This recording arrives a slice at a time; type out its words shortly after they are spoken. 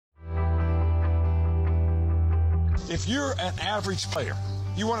If you're an average player,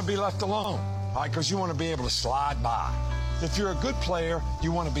 you want to be left alone, right? Because you want to be able to slide by. If you're a good player,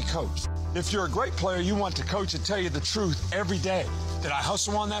 you want to be coached. If you're a great player, you want the coach to tell you the truth every day. Did I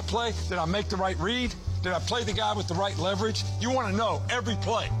hustle on that play? Did I make the right read? Did I play the guy with the right leverage? You want to know every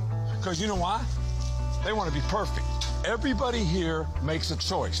play. Because you know why? They want to be perfect. Everybody here makes a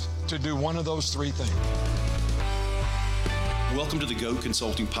choice to do one of those three things. Welcome to the GOAT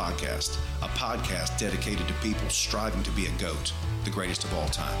Consulting Podcast, a podcast dedicated to people striving to be a GOAT, the greatest of all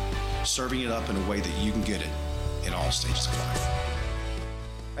time, serving it up in a way that you can get it in all stages of life.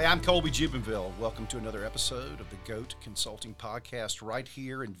 Hey, I'm Colby Jubenville. Welcome to another episode of the GOAT Consulting Podcast right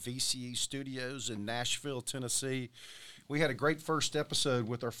here in VCE Studios in Nashville, Tennessee. We had a great first episode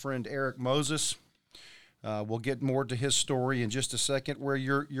with our friend Erik Moses. We'll get more to his story in just a second, where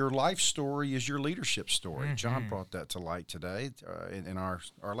your life story is your leadership story. Mm-hmm. John brought that to light today in our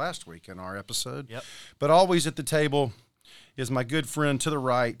last week in our episode. Yep. But always at the table is my good friend to the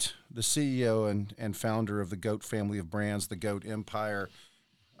right, the CEO and founder of the GOAT family of brands, the GOAT Empire.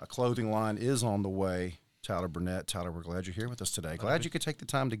 A clothing line is on the way. Tyler Burnett. Tyler, we're glad you're here with us today. Glad you could take the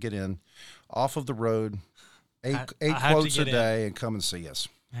time to get in off of the road, eight quotes a day, and come and see us.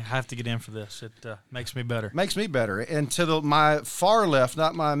 I have to get in for this. It makes me better. Makes me better. And to my far left,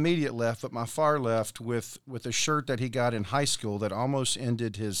 not my immediate left, but my far left, with a shirt that he got in high school that almost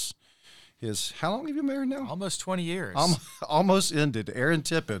ended his how long have you been married now? Almost 20 years. Almost ended. Aaron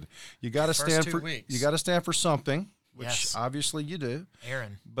Tippin. You got to stand for weeks. You got to stand for something, which yes. Obviously you do.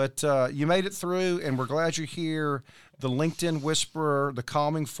 Aaron. But you made it through, and we're glad you're here. The LinkedIn Whisperer, the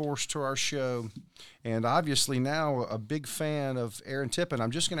calming force to our show, and obviously now a big fan of Aaron Tippin.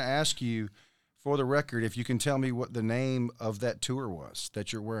 I'm just going to ask you, for the record, if you can tell me what the name of that tour was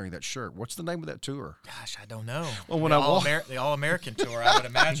that you're wearing, that shirt. What's the name of that tour? Gosh, I don't know. Well, when the All-American Tour, I would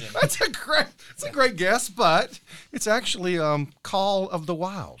imagine. That's a great guess, but it's actually Call of the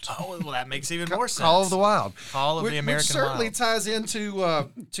Wild. Oh, well, that makes even more sense. Call of the Wild. Call of the American Wild. Which certainly ties into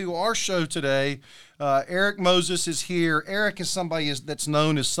to our show today. Erik Moses is here. Erik is somebody that's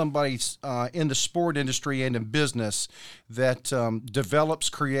known as somebody in the sport industry and in business that develops,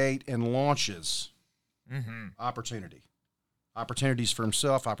 create, and launches opportunities for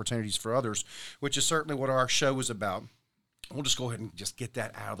himself, opportunities for others, which is certainly what our show is about. We'll just go ahead and just get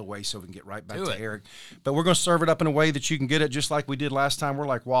that out of the way so we can get right back to Erik. But we're going to serve it up in a way that you can get it just like we did last time. We're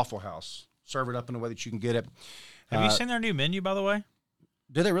like Waffle House. Serve it up in a way that you can get it. Have you seen their new menu, by the way?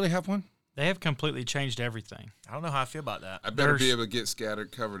 Do they really have one? They have completely changed everything. I don't know how I feel about that. I better be able to get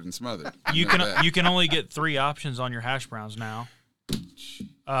scattered, covered, and smothered. You can only get 3 options on your hash browns now.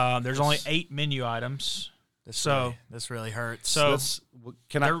 There's only 8 menu items. This really hurts. So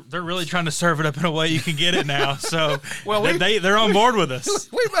they're really trying to serve it up in a way you can get it now. So they're on board with us.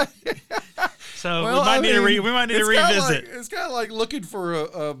 So we might need to revisit. It's kind of like looking for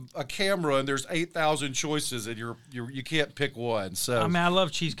a camera and there's 8,000 choices and you can't pick one. So I mean, I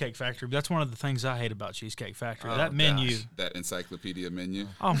love Cheesecake Factory, but that's one of the things I hate about Cheesecake Factory. That menu, that encyclopedia menu.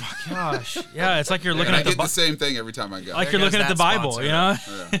 Oh my gosh, yeah, it's like you're looking at the same thing every time I go. Like you're looking at the Bible, sponsor. You know.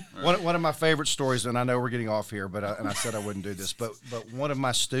 Yeah, right. One of my favorite stories, and I know we're getting off here, but I said I wouldn't do this, but one of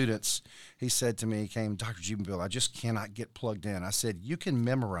my students, he said to me, Dr. Jubenville, I just cannot get plugged in. I said, you can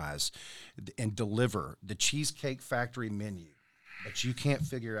memorize and deliver the Cheesecake Factory menu, but you can't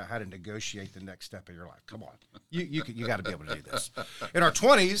figure out how to negotiate the next step of your life. Come on. You got to be able to do this. In our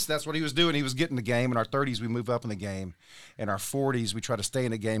 20s, that's what he was doing. He was getting the game. In our 30s, we move up in the game. In our 40s, we try to stay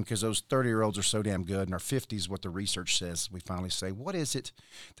in the game because those 30-year-olds are so damn good. In our 50s, what the research says, we finally say, what is it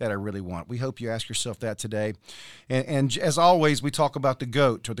that I really want? We hope you ask yourself that today. And as always, we talk about the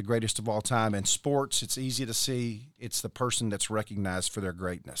GOAT, or the greatest of all time. In sports, it's easy to see. It's the person that's recognized for their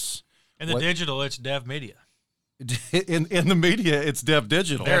greatness. In the digital, it's Dev Media. In the media, it's Dev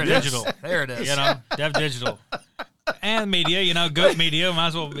Digital. There it is. Dev Digital. And media, GOAT Media, might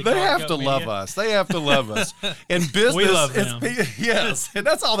as well be They called have GOAT to Media. love us. They have to love us. In business, we love them. Yes, and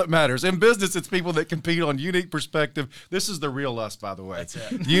that's all that matters. In business, it's people that compete on unique perspective. This is the real us, by the way. That's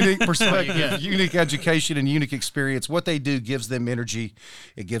it. Unique perspective, unique education, and unique experience. What they do gives them energy.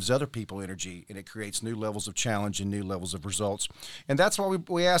 It gives other people energy, and it creates new levels of challenge and new levels of results. And that's why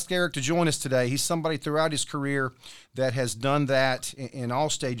we asked Erik to join us today. He's somebody throughout his career that has done that in all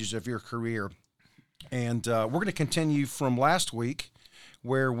stages of your career. And we're going to continue from last week,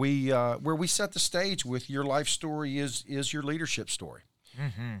 where we set the stage with your life story is your leadership story.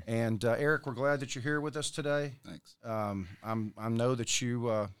 Mm-hmm. And Erik, we're glad that you're here with us today. Thanks. I know that you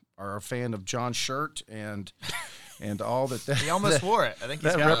are a fan of John's shirt and all that. He almost wore it. I think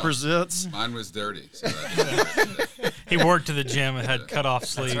he's that represents. Mine was dirty. So he worked to the gym and had cut off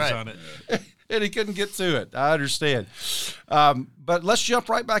sleeves on it. and he couldn't get to it. I understand. But let's jump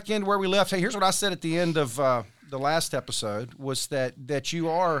right back into where we left. Hey, here's what I said at the end of the last episode was that you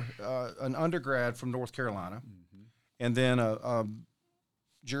are an undergrad from North Carolina, and then a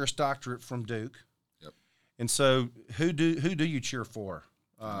Juris Doctorate from Duke. Yep. And so, who do you cheer for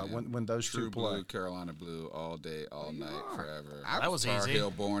when those True two play? blue, Carolina blue, all day, all night, forever. That was Tar easy.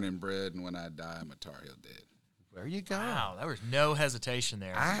 Heel born and bred, and when I die, I'm a Tar Heel dead. There you go. Wow, there was no hesitation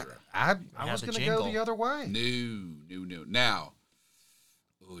there. I was the going to go jingle. the other way. No. Now,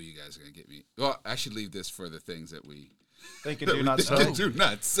 you guys are going to get me. Well, I should leave this for the things that we Think and do not say. do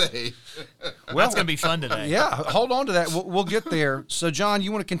not say. Well, that's going to be fun today. Yeah, hold on to that. We'll get there. So, John,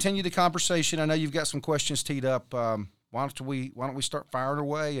 you want to continue the conversation? I know you've got some questions teed up. Why don't we start firing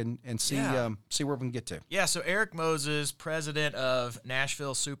away and see see where we can get to? Yeah, so Erik Moses, president of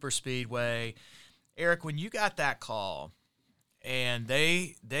Nashville Superspeedway. Erik, when you got that call and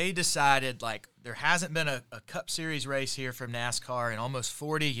they decided, like, there hasn't been a Cup Series race here from NASCAR in almost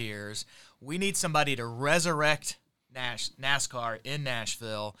 40 years, we need somebody to resurrect NASCAR in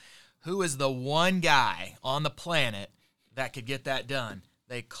Nashville. Who is the one guy on the planet that could get that done?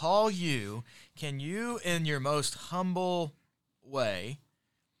 They call you. Can you, in your most humble way,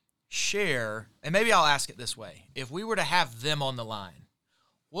 share, and maybe I'll ask it this way, if we were to have them on the line,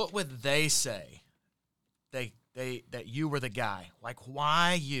 what would they say that you were the guy? Like,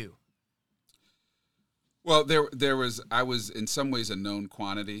 why you? Well, I was in some ways a known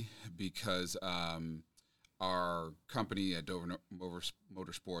quantity because our company at Dover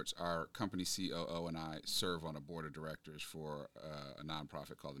Motorsports, our company COO and I serve on a board of directors for a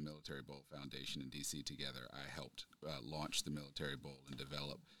nonprofit called the Military Bowl Foundation in D.C. together. I helped launch the Military Bowl and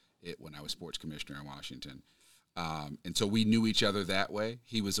develop it when I was sports commissioner in Washington. And so we knew each other that way.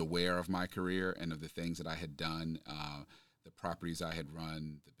 He was aware of my career and of the things that I had done, the properties I had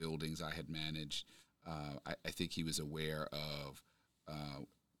run, the buildings I had managed. I think he was aware of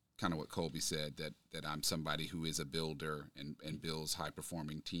kind of what Colby said, that I'm somebody who is a builder and builds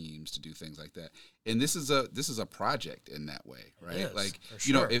high-performing teams to do things like that. And this is a project in that way, right? It is, like, for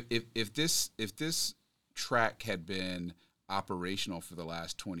sure. if this track had been operational for the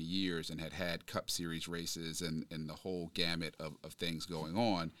last 20 years and had Cup Series races and the whole gamut of things going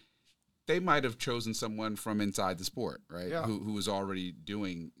on, they might have chosen someone from inside the sport, right? Yeah. Who was already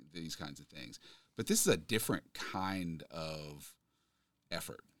doing these kinds of things. But this is a different kind of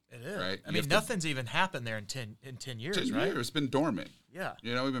effort. It is. Right? I mean, nothing's even happened there in 10 years, 10 right? years. It's been dormant. Yeah.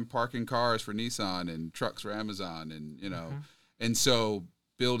 We've been parking cars for Nissan and trucks for Amazon and, and so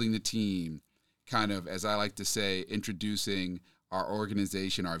building the team, kind of, as I like to say, introducing our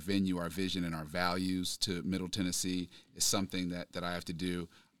organization, our venue, our vision, and our values to Middle Tennessee is something that I have to do.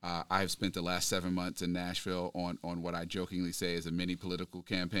 I have spent the last 7 months in Nashville on what I jokingly say is a mini political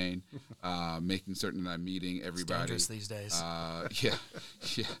campaign, making certain that I'm meeting everybody. It's dangerous these days.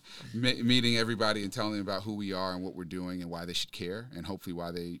 Meeting everybody and telling them about who we are and what we're doing and why they should care and hopefully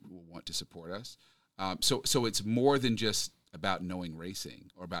why they will want to support us. So it's more than just about knowing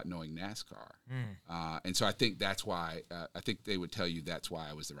racing or about knowing NASCAR. And so I think that's why, I think they would tell you that's why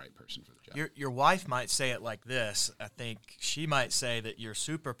I was the right person for the job. Your wife might say it like this. I think she might say that your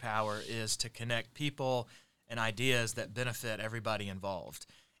superpower is to connect people and ideas that benefit everybody involved.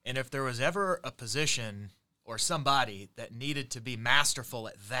 And if there was ever a position or somebody that needed to be masterful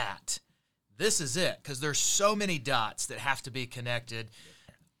at that, this is it, because there's so many dots that have to be connected.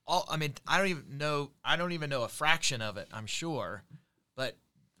 I don't even know a fraction of it, I'm sure, but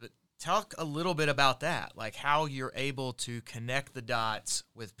talk a little bit about that, like how you're able to connect the dots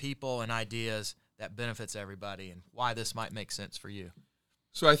with people and ideas that benefits everybody and why this might make sense for you.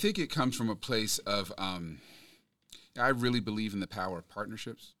 So I think it comes from a place of, I really believe in the power of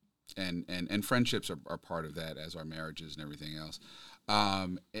partnerships, and friendships are part of that, as are marriages and everything else.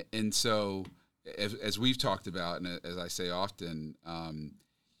 And so as we've talked about, and as I say often,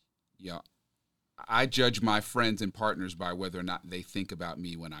 I judge my friends and partners by whether or not they think about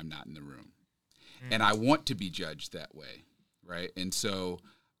me when I'm not in the room. And I want to be judged that way, right? And so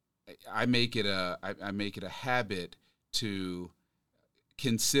I make it a habit to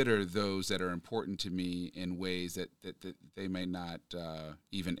consider those that are important to me in ways that they may not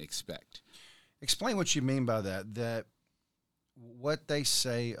even expect. Explain what you mean by that, that what they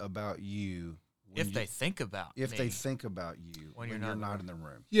say about you If they think about you when you're not in the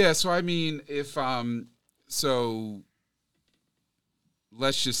room. Yeah, so I mean, if so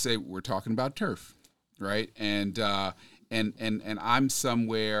let's just say we're talking about turf, right? And I'm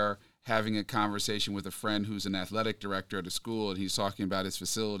somewhere having a conversation with a friend who's an athletic director at a school, and he's talking about his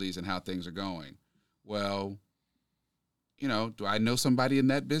facilities and how things are going. Well, do I know somebody in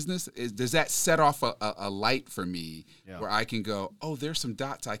that business? Does that set off a light for me where I can go, oh, there's some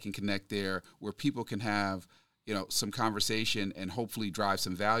dots I can connect there where people can have, some conversation and hopefully drive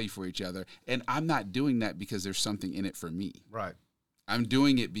some value for each other. And I'm not doing that because there's something in it for me. Right. I'm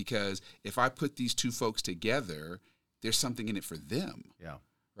doing it because if I put these two folks together, there's something in it for them. Yeah.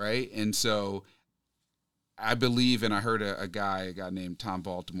 Right. And so I believe, and I heard a guy named Tom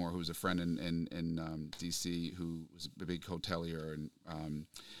Baltimore, who's a friend in D.C., who was a big hotelier,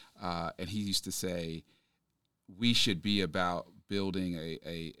 and he used to say, we should be about building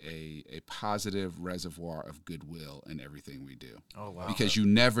a positive reservoir of goodwill in everything we do. Oh, wow. Because you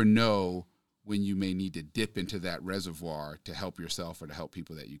never know when you may need to dip into that reservoir to help yourself or to help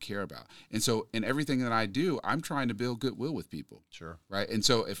people that you care about. And so in everything that I do, I'm trying to build goodwill with people. Sure. Right. And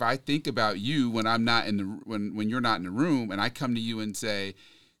so if I think about you when I'm not when you're not in the room, and I come to you and say,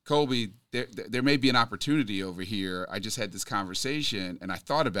 Colby, there may be an opportunity over here. I just had this conversation and I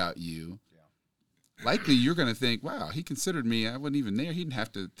thought about you. Likely you're going to think, wow, he considered me. I wasn't even there. He didn't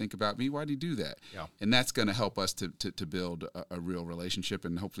have to think about me. Why did he do that? Yeah. And that's going to help us to build a real relationship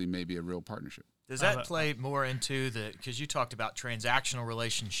and hopefully maybe a real partnership. Does that play more into because you talked about transactional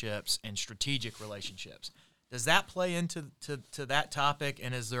relationships and strategic relationships. Does that play into that topic?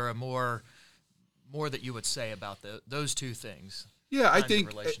 And is there a more that you would say about those two things? Yeah, I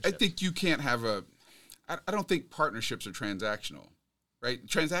think you can't have I don't think partnerships are transactional, right?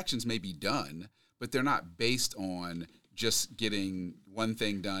 Transactions may be done, but they're not based on just getting one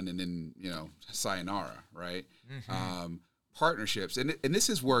thing done and then, sayonara, right? Mm-hmm. Partnerships, and this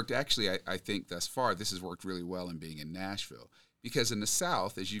has worked, actually, I think thus far, this has worked really well in being in Nashville. Because in the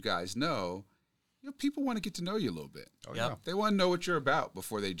South, as you guys know, people want to get to know you a little bit. Oh, yeah. They want to know what you're about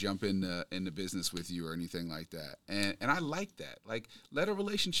before they jump into business with you or anything like that. And I like that. Like, let a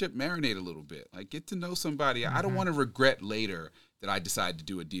relationship marinate a little bit. Like, get to know somebody. Mm-hmm. I don't want to regret later that I decided to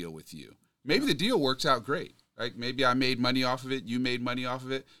do a deal with you. Maybe the deal works out great. Like maybe I made money off of it, you made money off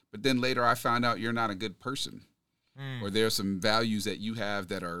of it, but then later I found out you're not a good person. Or there's some values that you have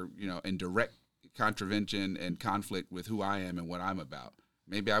that are, in direct contravention and conflict with who I am and what I'm about.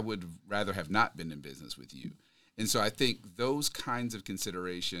 Maybe I would rather have not been in business with you. And so I think those kinds of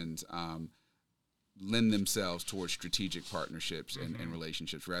considerations lend themselves towards strategic partnerships and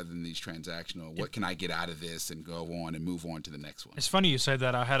relationships rather than these transactional, what can I get out of this and go on and move on to the next one. It's funny you say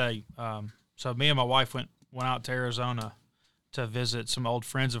that. I had so me and my wife went out to Arizona to visit some old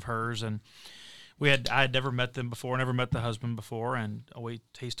friends of hers, and I had never met them before, never met the husband before, and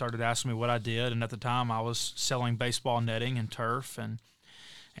he started asking me what I did, and at the time I was selling baseball netting and turf,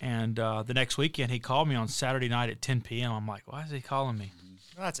 and the next weekend he called me on Saturday night at 10 p.m. I'm like, why is he calling me?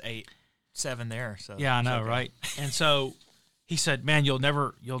 Well, that's 7 there. So yeah, I know, okay. Right? And so he said, man,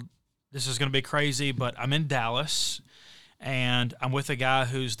 this is going to be crazy, but I'm in Dallas, and I'm with a guy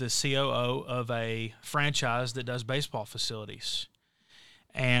who's the COO of a franchise that does baseball facilities.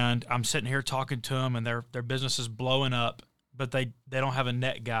 And I'm sitting here talking to him, and their business is blowing up, but they don't have a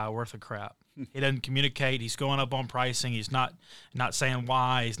net guy worth of crap. He doesn't communicate. He's going up on pricing. He's not saying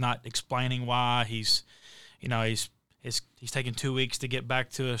why. He's not explaining why. He's taking 2 weeks to get back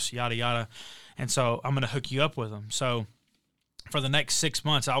to us, yada, yada. And so I'm going to hook you up with him. So for the next 6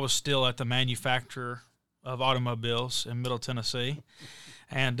 months, I was still at the manufacturer of automobiles in Middle Tennessee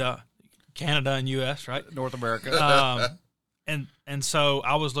and Canada and U.S., right? North America. And so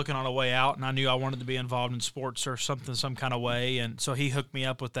I was looking on a way out, and I knew I wanted to be involved in sports or some kind of way. And so he hooked me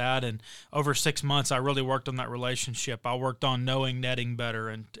up with that. And over 6 months, I really worked on that relationship. I worked on knowing netting better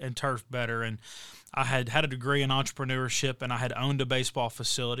and turf better. And I had a degree in entrepreneurship, and I had owned a baseball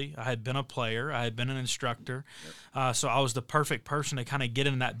facility. I had been a player. I had been an instructor. Yep. So I was the perfect person to kind of get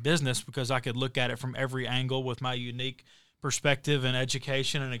in that business because I could look at it from every angle with my unique perspective and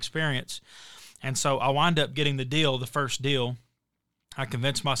education and experience. And so I wound up getting the first deal. I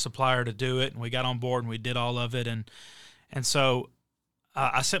convinced my supplier to do it, and we got on board, and we did all of it. And so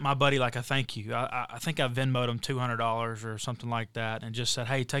I sent my buddy like a thank you. I think I Venmo'd him $200 or something like that and just said,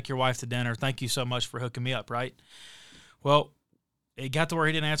 hey, take your wife to dinner. Thank you so much for hooking me up, right? Well, it got to where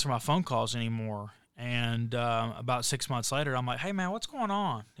he didn't answer my phone calls anymore. And about 6 months later, I'm like, hey, man, what's going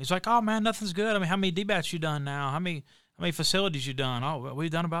on? He's like, oh, man, nothing's good. I mean, how many DBATs you done now? How many facilities you done? Oh, we've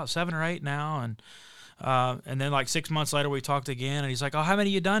done about 7 or 8 now. And then like 6 months later, we talked again, and he's like, oh, how many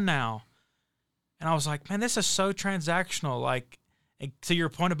you done now? And I was like, man, this is so transactional. Like, to your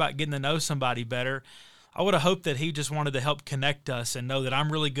point about getting to know somebody better, I would have hoped that he just wanted to help connect us and know that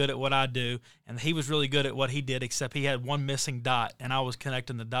I'm really good at what I do, and he was really good at what he did, except he had one missing dot, and I was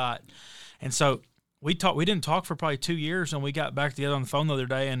connecting the dot. And so we didn't talk for probably 2 years, and we got back together on the phone the other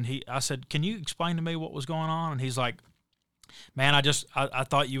day, and I said, can you explain to me what was going on? And he's like, Man, I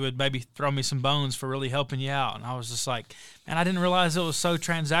thought you would maybe throw me some bones for really helping you out. And I was just like, man, I didn't realize it was so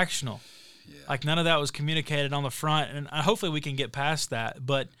transactional. Yeah. Like none of that was communicated on the front. And hopefully we can get past that.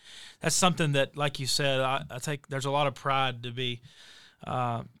 But that's something that, like you said, I take, there's a lot of pride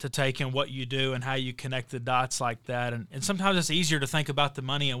to take in what you do and how you connect the dots like that. And sometimes it's easier to think about the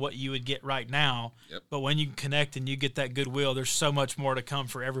money and what you would get right now. Yep. But when you connect and you get that goodwill, there's so much more to come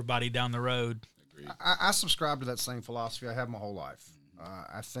for everybody down the road. I subscribe to that same philosophy. I have my whole life.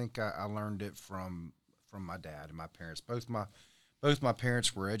 I think I learned it from my dad and my parents. Both my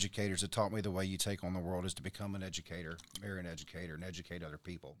parents were educators that taught me the way you take on the world is to become an educator, marry an educator, and educate other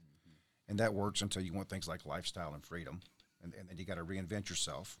people. And that works until you want things like lifestyle and freedom. And then you got to reinvent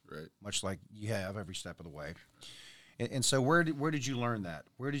yourself, right? Much like you have every step of the way. And so where did you learn that?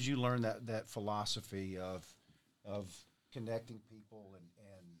 Where did you learn that philosophy of connecting people and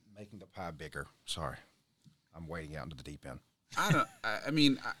making the pie bigger? Sorry, I'm wading out into the deep end.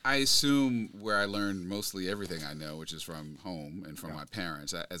 I assume where I learned mostly everything I know, which is from home and from my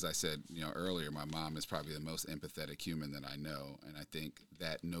parents. As I said, earlier, my mom is probably the most empathetic human that I know, and I think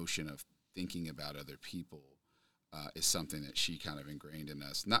that notion of thinking about other people is something that she kind of ingrained in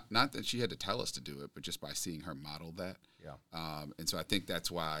us. Not that she had to tell us to do it, but just by seeing her model that. Yeah. And so I think that's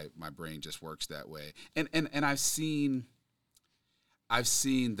why my brain just works that way. And I've seen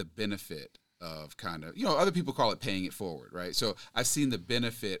the benefit of kind of, other people call it paying it forward, right? So I've seen the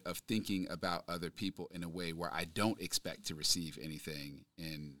benefit of thinking about other people in a way where I don't expect to receive anything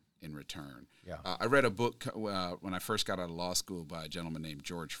in return. Yeah. I read a book when I first got out of law school by a gentleman named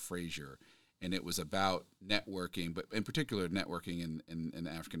George Frazier, and it was about networking, but in particular networking in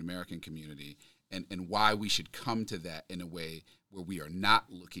the African-American community, and why we should come to that in a way where we are not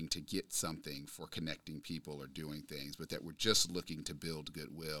looking to get something for connecting people or doing things, but that we're just looking to build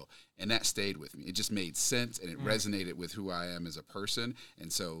goodwill. And that stayed with me. It just made sense, and it resonated with who I am as a person.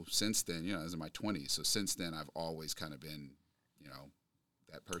 And so since then, I was in my 20s, so since then I've always kind of been,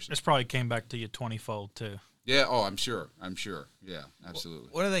 that person. This probably came back to you 20-fold too. Yeah, I'm sure. Yeah, absolutely.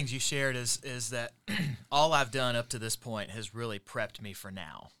 One of the things you shared is that all I've done up to this point has really prepped me for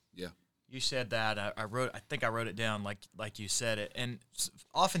now. Yeah. You said that. I think I wrote it down like you said it. And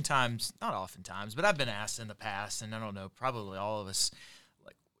oftentimes, not oftentimes, but I've been asked in the past, and I don't know, probably all of us,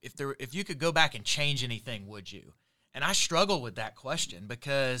 like if you could go back and change anything, would you? And I struggle with that question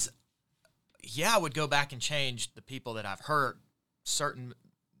because, I would go back and change the people that I've hurt,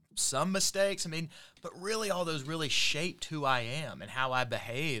 some mistakes. But really all those really shaped who I am and how I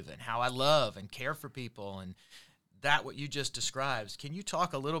behave and how I love and care for people, and that what you just described. Can you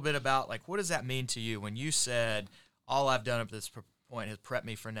talk a little bit about, like, what does that mean to you when you said all I've done up to this point has prepped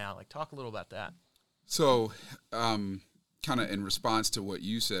me for now? Like, talk a little about that. So kind of in response to what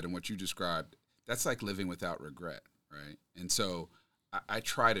you said and what you described, that's like living without regret, right? And so I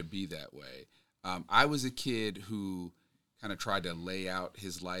try to be that way. I was a kid who kind of tried to lay out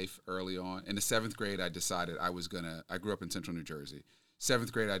his life early on. In the 7th grade, I decided I grew up in central New Jersey.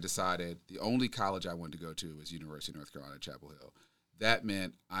 7th grade, I decided the only college I wanted to go to was University of North Carolina, Chapel Hill. That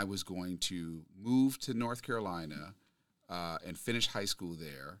meant I was going to move to North Carolina and finish high school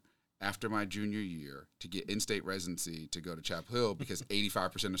there after my junior year to get in-state residency to go to Chapel Hill, because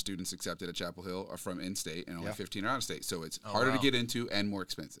 85% of students accepted at Chapel Hill are from in-state and only 15 are out-of-state. So it's harder to get into and more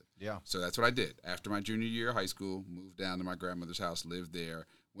expensive. Yeah. So that's what I did. After my junior year of high school, moved down to my grandmother's house, lived there,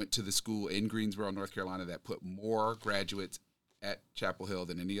 went to the school in Greensboro, North Carolina that put more graduates at Chapel Hill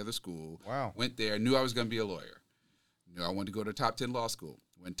than any other school. Wow. Went there, knew I was going to be a lawyer. Knew I wanted to go to top 10 law school.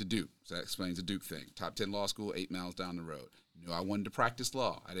 Went to Duke. So that explains the Duke thing. Top 10 law school, 8 miles down the road. Knew I wanted to practice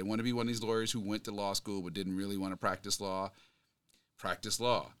law. I didn't want to be one of these lawyers who went to law school but didn't really want to practice law. Practice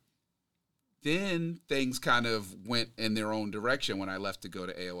law. Then things kind of went in their own direction when I left to go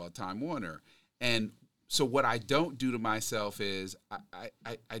to AOL Time Warner. And so what I don't do to myself is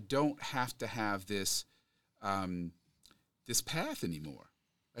I don't have to have this this path anymore.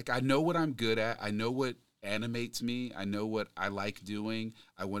 Like, I know what I'm good at. I know what animates me. I know what I like doing.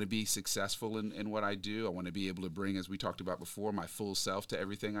 I want to be successful in what I do. I want to be able to bring, as we talked about before, my full self to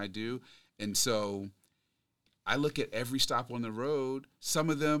everything I do. And so I look at every stop on the road. Some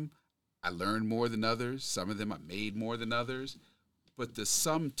of them I learned more than others. Some of them I made more than others. But the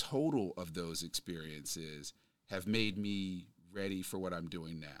sum total of those experiences have made me ready for what I'm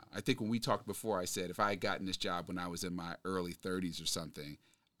doing now. I think when we talked before, I said if I had gotten this job when I was in my early 30s or something,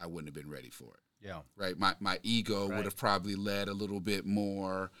 I wouldn't have been ready for it. Yeah. Right. My ego would have probably led a little bit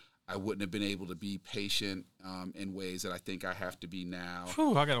more. I wouldn't have been able to be patient in ways that I think I have to be now.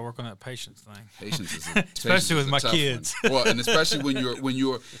 Whew, I got to work on that patience thing. Patience is especially with my kids. Well, and especially when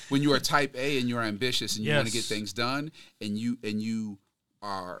you're type A and you're ambitious and you want to get things done, and you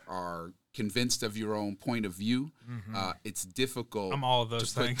are convinced of your own point of view. It's difficult. I'm all of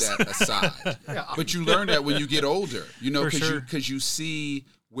those to things. put that aside. But you learn that when you get older, because sure. you see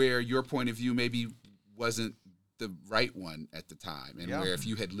where your point of view maybe wasn't the right one at the time, and where if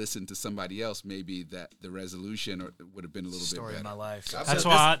you had listened to somebody else, maybe that the resolution would have been a little bit better. Of my life.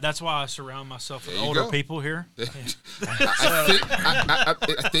 That's why I surround myself with older people here. I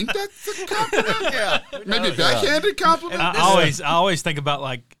think that's a compliment. Maybe a backhanded compliment. I always think about,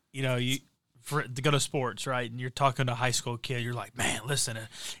 like, to go to sports, right? And you're talking to a high school kid. You're like, man, listen,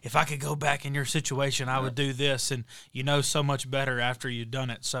 if I could go back in your situation, I would do this, and so much better after you've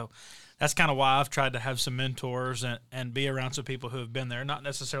done it. So that's kind of why I've tried to have some mentors and be around some people who have been there, not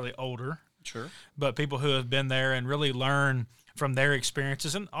necessarily older, but people who have been there and really learn from their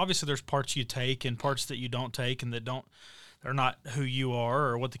experiences. And obviously there's parts you take and parts that you don't take and they're not who you are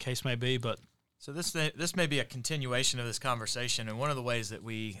or what the case may be. But so this may be a continuation of this conversation, and one of the ways that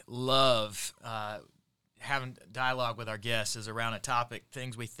we love having dialogue with our guests is around a topic,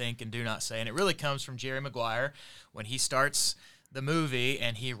 things we think and do not say. And it really comes from Jerry Maguire when he starts the movie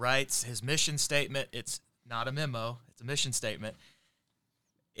and he writes his mission statement. It's not a memo, it's a mission statement.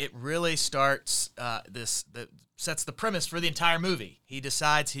 It really starts sets the premise for the entire movie. He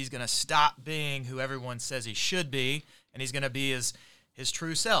decides he's going to stop being who everyone says he should be, and he's going to be his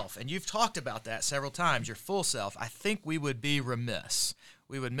true self. And you've talked about that several times, your full self. I think we would be remiss.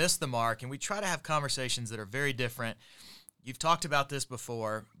 We would miss the mark, and we try to have conversations that are very different. You've talked about this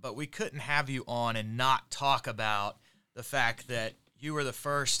before, but we couldn't have you on and not talk about the fact that you were the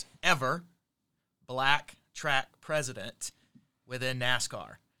first ever black track president within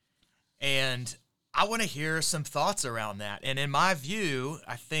NASCAR. And I want to hear some thoughts around that. And in my view,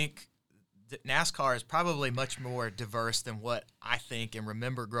 I think that NASCAR is probably much more diverse than what I think and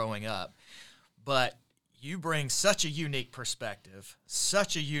remember growing up. But you bring such a unique perspective,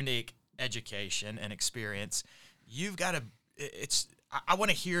 such a unique education and experience. You've got to I want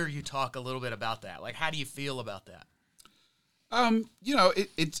to hear you talk a little bit about that. Like, how do you feel about that?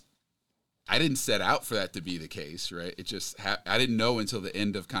 It's I didn't set out for that to be the case, right? It just I didn't know until the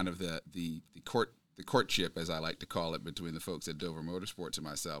end of kind of the courtship, as I like to call it, between the folks at Dover Motorsports and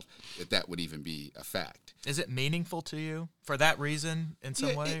myself, that would even be a fact. Is it meaningful to you for that reason in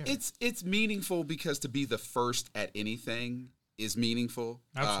some way? It's meaningful because to be the first at anything is meaningful.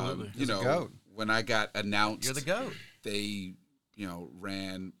 Absolutely. When I got announced, you're the GOAT. They,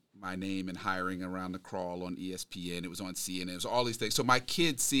 ran my name and hiring around the crawl on ESPN. It was on CNN. It was all these things. So my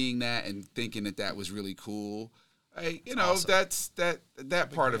kids seeing that and thinking that was really cool. Awesome.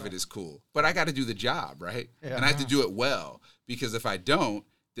 that part of it is cool. But I got to do the job, right? Yeah. And I have to do it well, because if I don't,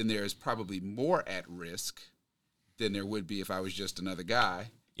 then there's probably more at risk than there would be if I was just another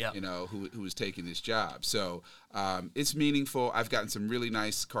guy. Yeah. Who was taking this job. So it's meaningful. I've gotten some really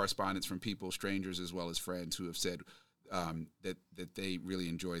nice correspondence from people, strangers as well as friends, who have said that they really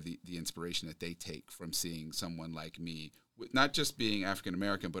enjoy the inspiration that they take from seeing someone like me, not just being African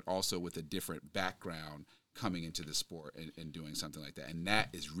American, but also with a different background coming into the sport and doing something like that. And that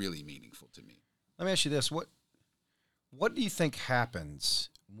is really meaningful to me. Let me ask you this. What do you think happens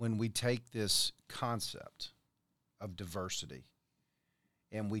when we take this concept of diversity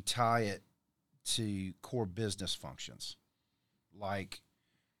and we tie it to core business functions like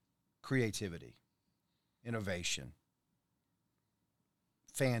creativity, innovation,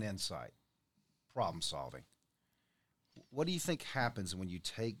 fan insight, problem solving? What do you think happens when you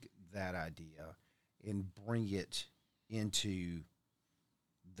take that idea and bring it into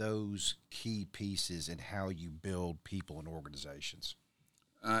those key pieces in how you build people and organizations?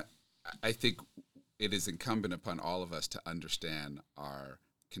 I think it is incumbent upon all of us to understand our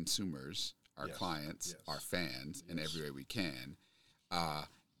consumers, our clients, our fans in every way we can.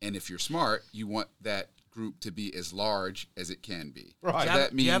 And if you're smart, you want that group to be as large as it can be.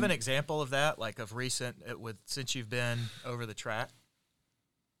 Right. Do you have an example of that, like of recent, since you've been over the track?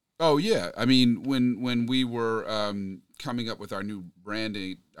 Oh yeah, I mean when we were coming up with our new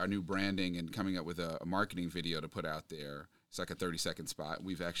branding, and coming up with a marketing video to put out there. It's like a 30-second spot.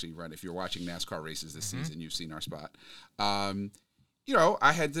 We've actually run. If you're watching NASCAR races this season, you've seen our spot. I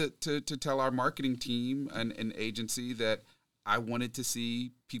had to tell our marketing team and agency that I wanted to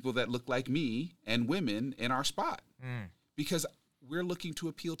see people that look like me and women in our spot, because we're looking to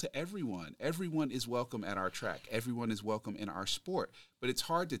appeal to everyone. Everyone is welcome at our track. Everyone is welcome in our sport. But it's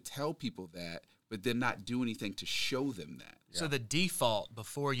hard to tell people that but then not do anything to show them that. So the default,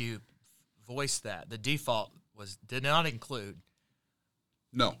 before you voice that, the default did not include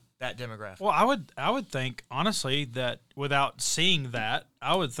that demographic. Well, I would think, honestly, that without seeing that,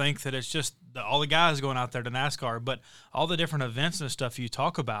 I would think that it's just all the guys going out there to NASCAR, but all the different events and stuff you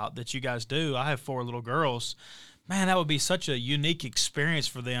talk about that you guys do. I have 4 little girls. Man, that would be such a unique experience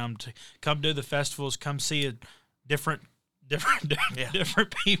for them to come to the festivals, come see a different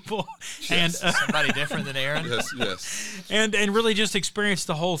people, and somebody different than Aaron. Yes. and really just experience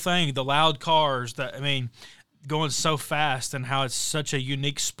the whole thing, the loud cars, going so fast, and how it's such a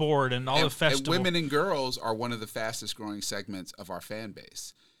unique sport, and all the festivals. And women and girls are one of the fastest growing segments of our fan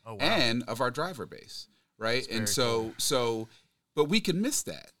base. Oh, wow. And of our driver base, right? And so, but we can miss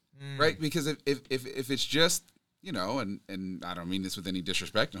that, right? Because if it's just, and I don't mean this with any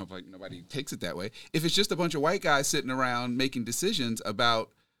disrespect, and hope like nobody takes it that way. If it's just a bunch of white guys sitting around making decisions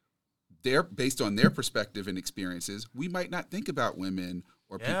about based on their perspective and experiences, we might not think about women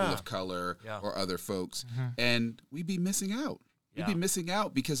or people of color or other folks, and we'd be missing out. We'd be missing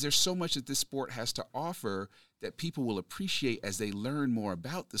out because there's so much that this sport has to offer that people will appreciate as they learn more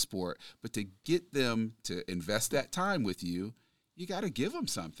about the sport. But to get them to invest that time with you, you got to give them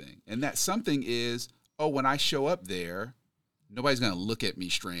something. And that something is, when I show up there, nobody's going to look at me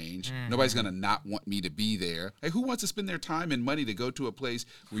strange. Nobody's going to not want me to be there. Like, who wants to spend their time and money to go to a place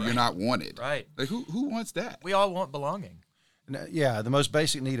where you're not wanted? Right. Like, who wants that? We all want belonging. Yeah, the most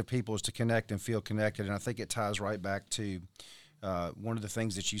basic need of people is to connect and feel connected. And I think it ties right back to one of the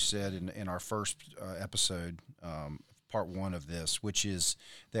things that you said in our first episode, part 1 of this, which is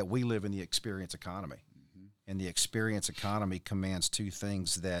that we live in the experience economy. And the experience economy commands 2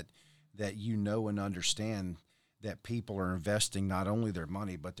 things that and understand, that people are investing not only their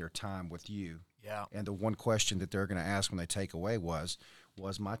money but their time with you. Yeah. And the one question that they're going to ask when they take away was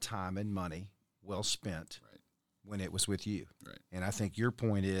my time and money well spent when it was with you? Right. And I think your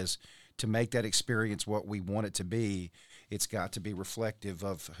point is, to make that experience what we want it to be, it's got to be reflective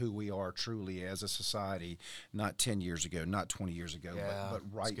of who we are truly as a society, not 10 years ago, not 20 years ago, but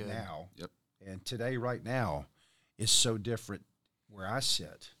right now. Yep. And today, right now, is so different where I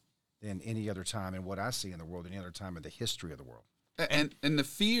sit than any other time in what I see in the world, any other time in the history of the world. And the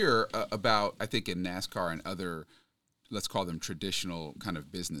fear about, I think, in NASCAR and other, let's call them traditional kind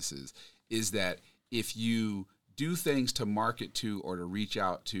of businesses, is that if you do things to market to or to reach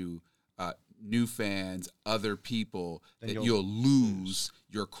out to new fans, other people, then that you'll lose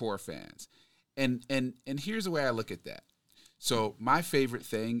your core fans. And here's the way I look at that. So my favorite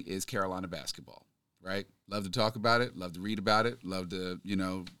thing is Carolina basketball, right? Love to talk about it, love to read about it, love to,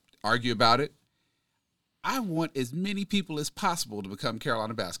 argue about it. I want as many people as possible to become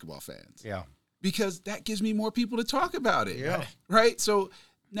Carolina basketball fans. Yeah. Because that gives me more people to talk about it. Yeah. Right? So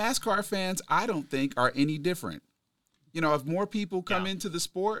NASCAR fans, I don't think, are any different. If more people come into the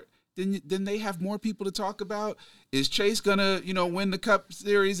sport, then they have more people to talk about. Is Chase gonna, win the Cup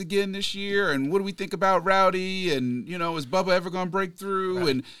Series again this year? And what do we think about Rowdy? And is Bubba ever gonna break through? Right.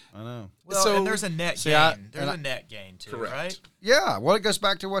 And I know. Well, so, and there's a net gain. There's a net gain too, correct. right? Yeah. Well, it goes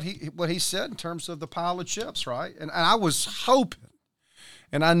back to what he said in terms of the pile of chips, right? And I was hoping,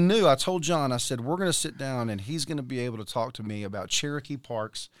 and I told John, I said, we're going to sit down and he's going to be able to talk to me about Cherokee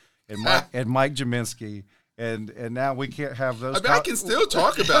Parks and Mike Jaminski. And now we can't have those. I can still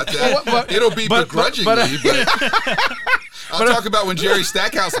talk about that. It'll be begrudgingly, but I'll talk about when Jerry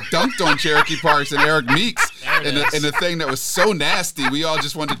Stackhouse dunked on Cherokee Parks and Eric Meeks in a thing that was so nasty, we all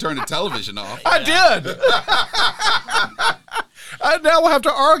just wanted to turn the television off. I did. I now will have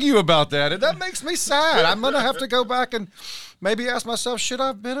to argue about that, and that makes me sad. I'm going to have to go back and maybe ask myself, should I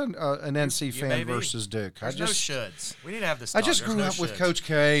have been an NC fan versus Duke? There's no shoulds. We need to have this. I just grew up with Coach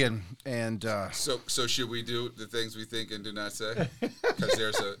K, and so should we do the things we think and do not say? Because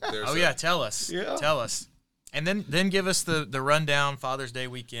there's tell us. Yeah. Tell us. And then give us the rundown Father's Day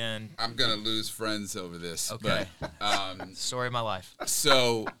weekend. I'm gonna lose friends over this. Okay. But, story of my life.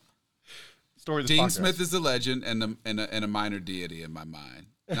 So, Dean podcast. Smith is a legend and a minor deity in my mind.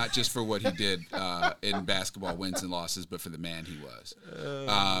 Not just for what he did in basketball wins and losses, but for the man he was.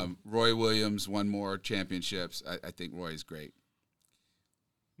 Roy Williams won more championships. I think Roy's great.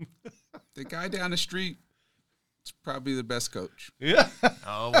 The guy down the street is probably the best coach. Yeah.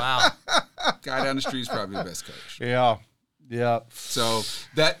 Oh, wow. Guy down the street is probably the best coach. Yeah. Yeah. So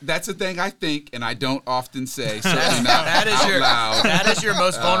that's a thing I think, and I don't often say. Certainly not loud. That is your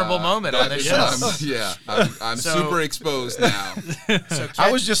most vulnerable moment on this show. I'm super exposed now. So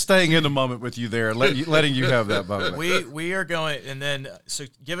I was just staying in the moment with you there, letting you have that moment. We are going, and then so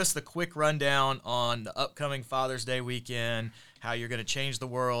give us the quick rundown on the upcoming Father's Day weekend, how you're going to change the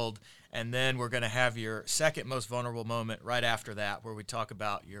world, And then we're going to have your second most vulnerable moment right after that, where we talk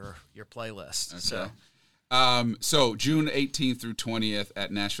about your playlist. Okay. So June 18th through 20th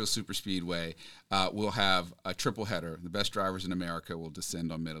at Nashville Superspeedway, we'll have a triple header. The best drivers in America will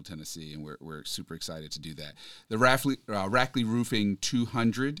descend on Middle Tennessee, and we're super excited to do that. The Rackley Roofing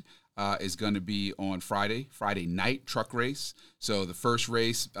 200 is going to be on Friday night truck race. So the first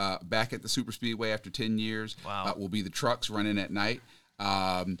race back at the Superspeedway after 10 years will be the trucks running at night.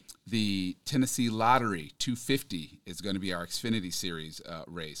 The Tennessee Lottery 250 is going to be our Xfinity Series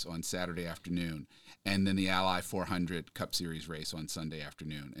race on Saturday afternoon. And then the Ally 400 Cup Series race on Sunday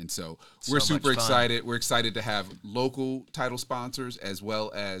afternoon. And so we're super excited. We're excited to have local title sponsors as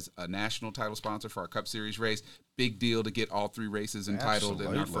well as a national title sponsor for our Cup Series race. Big deal to get all three races entitled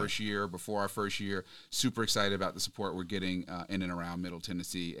in our first year, before our first year. Super excited about the support we're getting in and around Middle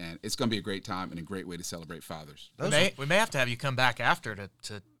Tennessee. And it's going to be a great time and a great way to celebrate fathers. We may have to have you come back after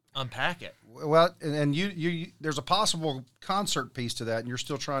to unpack it. Well, and you there's a possible concert piece to that, and you're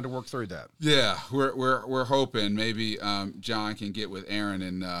still trying to work through that. Yeah, we're hoping maybe John can get with Aaron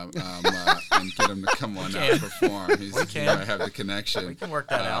and get him to come on out and perform. He might have the connection. We can work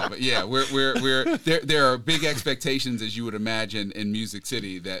that out. But yeah, we're there are big expectations, as you would imagine, in Music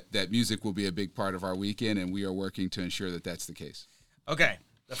City that music will be a big part of our weekend, and we are working to ensure that that's the case. Okay,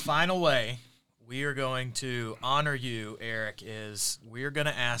 the final way we are going to honor you, Erik, is we're going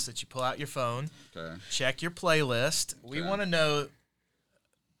to ask that you pull out your phone, check your playlist. We want to know,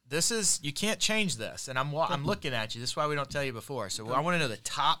 you can't change this, and I'm looking at you. This is why we don't tell you before. So I want to know the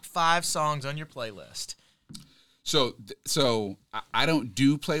top 5 songs on your playlist. So I don't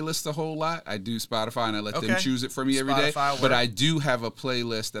do playlists a whole lot. I do Spotify, and I let them choose it for me every day. But I do have a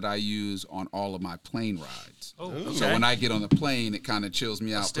playlist that I use on all of my plane rides. Oh, okay. So when I get on the plane, it kind of chills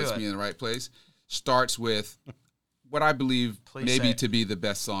me out, puts me in the right place. Starts with what I believe to be the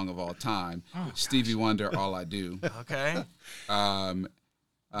best song of all time, Stevie Wonder, All I Do. Okay. Then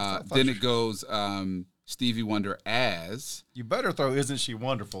it goes Stevie Wonder As. You better throw Isn't She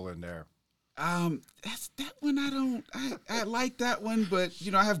Wonderful in there. That's that one. I like that one, but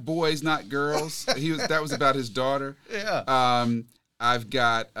I have boys, not girls. That was about his daughter. Yeah. I've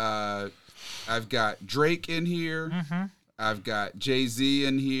got Drake in here. Mm-hmm. I've got Jay-Z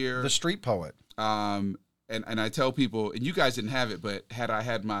in here. The Street Poet. And I tell people, and you guys didn't have it, but had I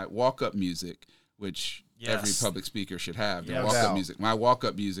had my walk-up music, which every public speaker should have, walk-up music. My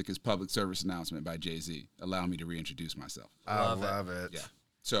walk-up music is Public Service Announcement by Jay-Z. Allow me to reintroduce myself. I love it. Yeah.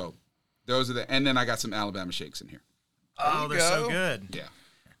 So those are and then I got some Alabama Shakes in here. Oh, they're so good. Yeah.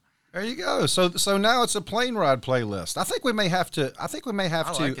 There you go. So now it's a plane ride playlist. I think we may have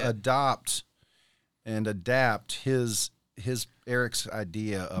to adopt and adapt his Erik's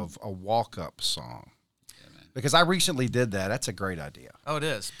idea of a walk-up song. Because I recently did that. That's a great idea. Oh, it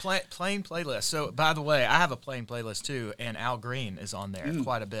is. Plain playlist. So, by the way, I have a plain playlist, too, and Al Green is on there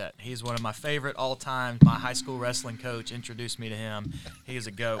quite a bit. He's one of my favorite all-time. My high school wrestling coach introduced me to him. He is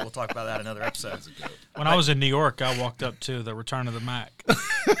a GOAT. We'll talk about that in another episode. When I was in New York, I walked up to the Return of the Mac.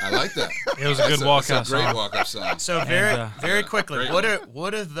 I like that. It was a good walk-up song. Great walk-up song. So, very quickly,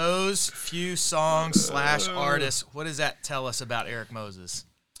 what are those few songs / artists, what does that tell us about Erik Moses?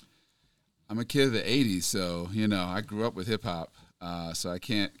 I'm a kid of the 80s, so, I grew up with hip-hop, so I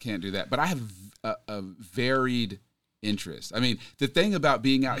can't do that. But I have a varied interest. I mean, the thing about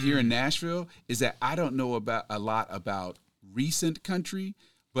being out here in Nashville is that I don't know a lot about recent country,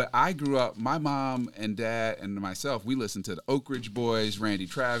 but I grew up, my mom and dad and myself, we listened to the Oak Ridge Boys, Randy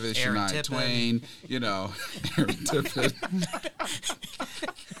Travis, Shania Twain, Aaron Tippin.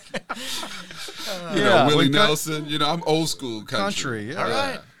 Willie Nelson. I'm old school country. Yeah. All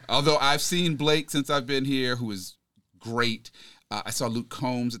right. Although I've seen Blake since I've been here, who is great. I saw Luke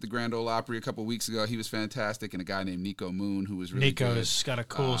Combs at the Grand Ole Opry a couple of weeks ago. He was fantastic. And a guy named Nico Moon, who was really good. Nico's got a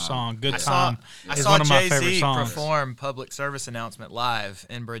cool song. Good Time. I saw Jay-Z perform Public Service Announcement live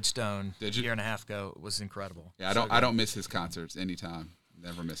in Bridgestone a year and a half ago. It was incredible. Yeah, I don't miss his concerts anytime.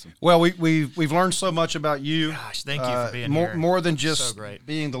 Never miss them. Well, we've learned so much about you. Gosh, thank you for being here. Here. More than just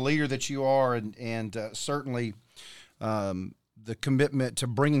being the leader that you are, and certainly the commitment to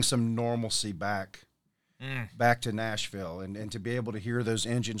bringing some normalcy back to Nashville and to be able to hear those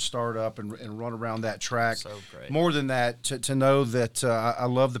engines start up and run around that track. So great. More than that, to know that I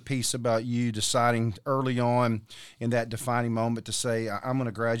love the piece about you deciding early on in that defining moment to say, I'm going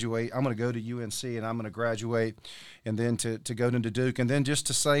to graduate, I'm going to go to UNC and I'm going to graduate, and then to go into Duke, and then just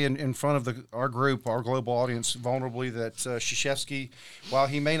to say in front of our group, our global audience, vulnerably, that Krzyzewski, while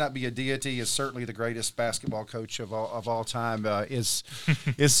he may not be a deity, is certainly the greatest basketball coach of all time, is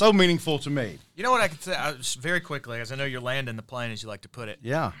so meaningful to me. You know what I could say very quickly, as I know you're landing the plane, as you like to put it.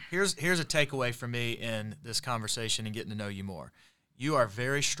 Yeah. Here's a takeaway for me in this conversation and getting to know you more. You are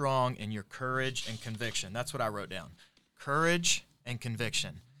very strong in your courage and conviction. That's what I wrote down. Courage and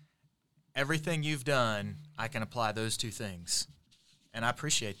conviction. Everything you've done, I can apply those two things. And I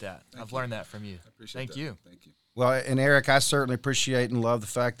appreciate that. I've learned that from you. I appreciate that. Thank you. Well, and Eric, I certainly appreciate and love the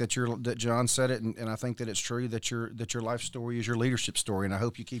fact that John said it, and I think that it's true that your life story is your leadership story, and I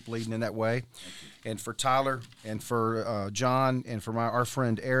hope you keep leading in that way. And for Tyler, and for John, and for our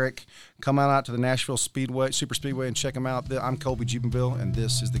friend Eric, come on out to the Nashville Superspeedway and check them out. I'm Colby Jubenville, and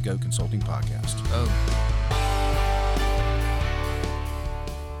this is the Go Consulting Podcast. Oh.